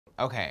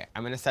Okay,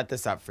 I'm gonna set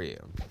this up for you.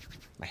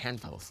 My hand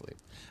fell asleep.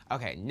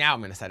 Okay, now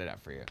I'm gonna set it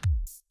up for you.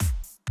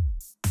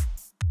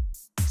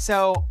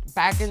 So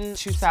back in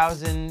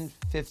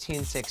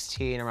 2015,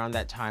 16, around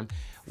that time,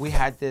 we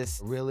had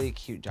this really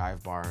cute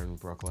dive bar in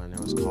Brooklyn. It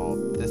was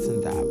called This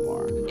and That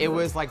Bar. It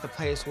was like the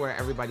place where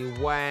everybody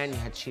went, you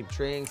had cheap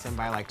drinks, and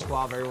by like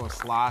 12, everyone was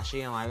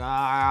sloshy and like,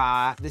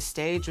 ah. The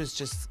stage was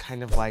just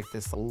kind of like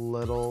this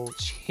little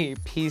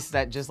cheap piece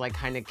that just like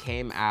kind of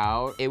came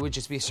out. It would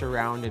just be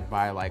surrounded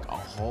by like a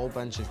whole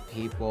bunch of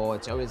people.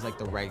 It's always like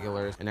the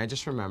regulars. And I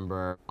just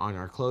remember on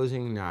our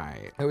closing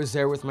night, I was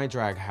there with my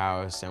drag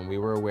house and we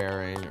were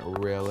wearing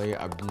really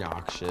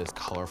obnoxious,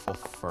 colorful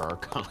fur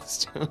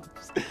costumes.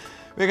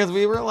 Because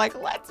we were like,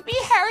 let's be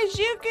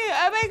Harajuku,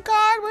 oh my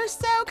God, we're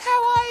so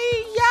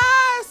kawaii,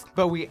 yes!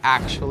 But we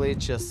actually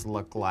just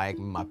looked like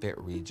Muppet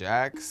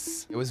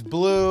rejects. It was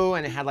blue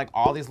and it had like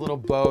all these little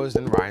bows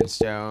and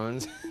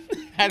rhinestones.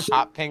 It had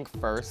hot pink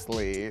fur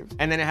sleeve.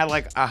 And then it had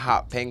like a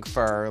hot pink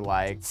fur,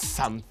 like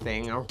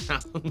something around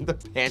the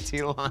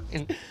panty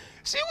line.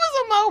 She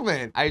was a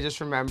moment. I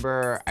just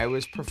remember I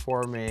was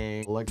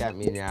performing Look at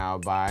Me Now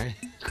by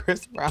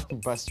Chris Brown,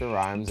 Busta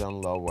Rhymes,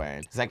 and Lil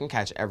Wayne. Because I can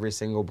catch every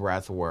single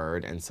breath,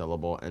 word, and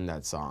syllable in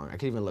that song. I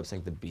could even lip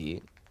sync the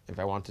beat if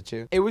I wanted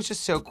to. It was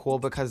just so cool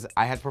because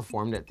I had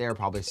performed it there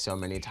probably so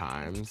many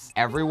times.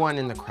 Everyone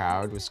in the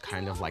crowd was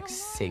kind of like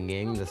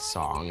singing the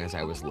song as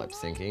I was lip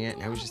syncing it.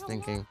 And I was just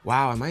thinking,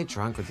 wow, am I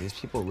drunk or do these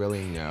people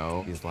really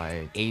know these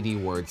like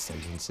 80-word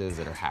sentences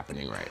that are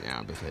happening right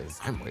now because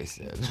I'm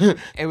wasted.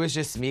 It was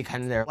just me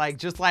kind of there, like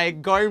just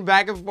like going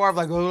back and forth,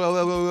 like,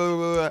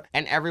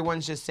 and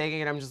everyone's just singing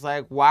and I'm just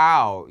like,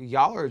 wow,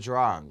 y'all are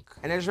drunk.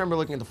 And I just remember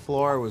looking at the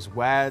floor, it was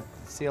wet,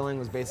 the ceiling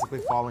was basically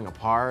falling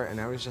apart. And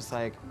I was just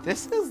like,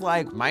 this is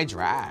like my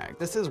drag.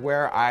 This is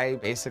where I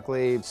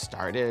basically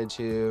started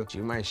to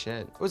do my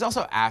shit. It was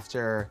also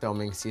after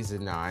filming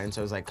season 9,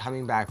 so it was like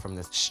coming back from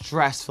this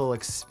stressful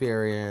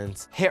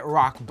experience, hit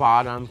rock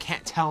bottom,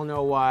 can't tell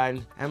no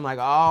one. I'm like,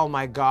 oh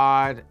my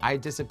God, I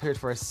disappeared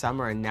for a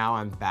summer and now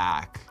I'm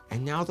back.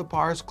 And now the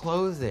bar's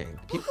closing.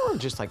 People were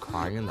just like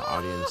crying in the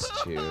audience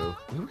too.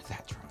 We were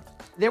that drunk.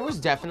 There was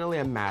definitely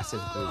a massive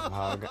group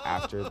hug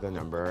after the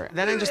number.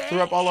 Then I just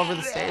threw up all over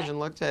the stage and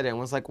looked at it and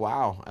was like,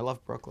 wow, I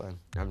love Brooklyn.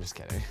 No, I'm just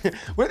kidding.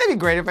 Wouldn't that be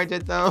great if I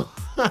did though?